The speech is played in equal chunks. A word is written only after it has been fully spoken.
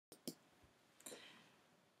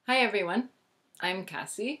Hi everyone, I'm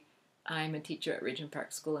Cassie. I'm a teacher at Regent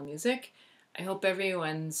Park School of Music. I hope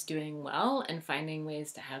everyone's doing well and finding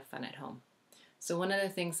ways to have fun at home. So one of the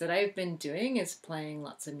things that I've been doing is playing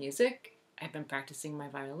lots of music. I've been practicing my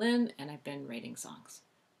violin and I've been writing songs.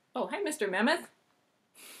 Oh, hi Mr. Mammoth!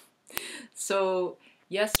 So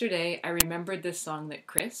yesterday I remembered this song that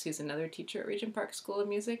Chris, who's another teacher at Regent Park School of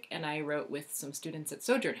Music, and I wrote with some students at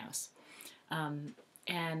Sojourn House.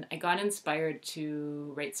 And I got inspired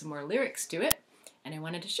to write some more lyrics to it, and I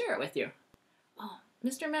wanted to share it with you. Oh,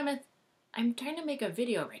 Mr. Mammoth, I'm trying to make a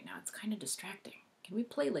video right now. It's kind of distracting. Can we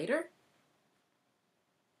play later?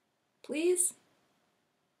 Please?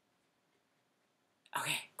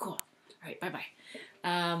 Okay, cool. All right, bye-bye.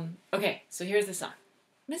 Okay, so here's the song.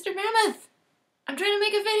 Mr. Mammoth, I'm trying to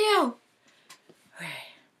make a video. Okay.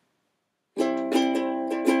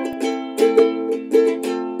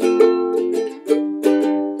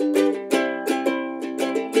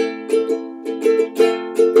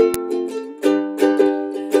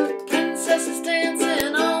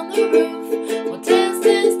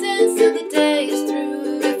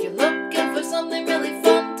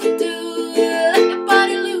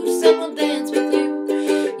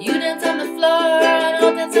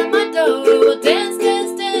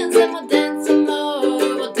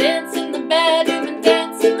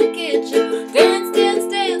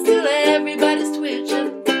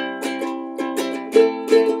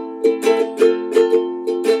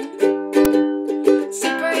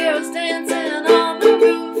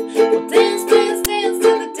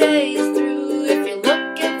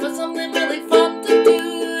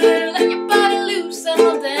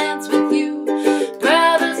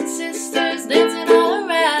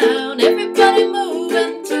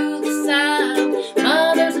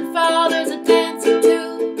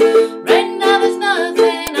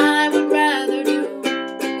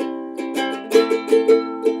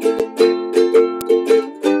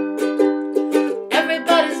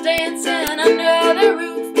 Everybody's dancing under the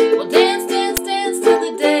roof. Well, dance, dance, dance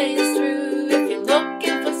till the day is through. If you're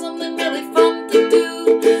looking for something really fun to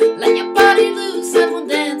do, let your body loose and we'll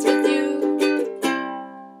dance with you.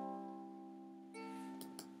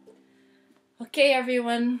 Okay,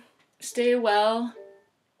 everyone, stay well,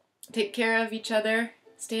 take care of each other,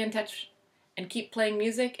 stay in touch, and keep playing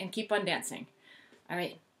music and keep on dancing. All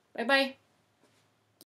right, bye-bye.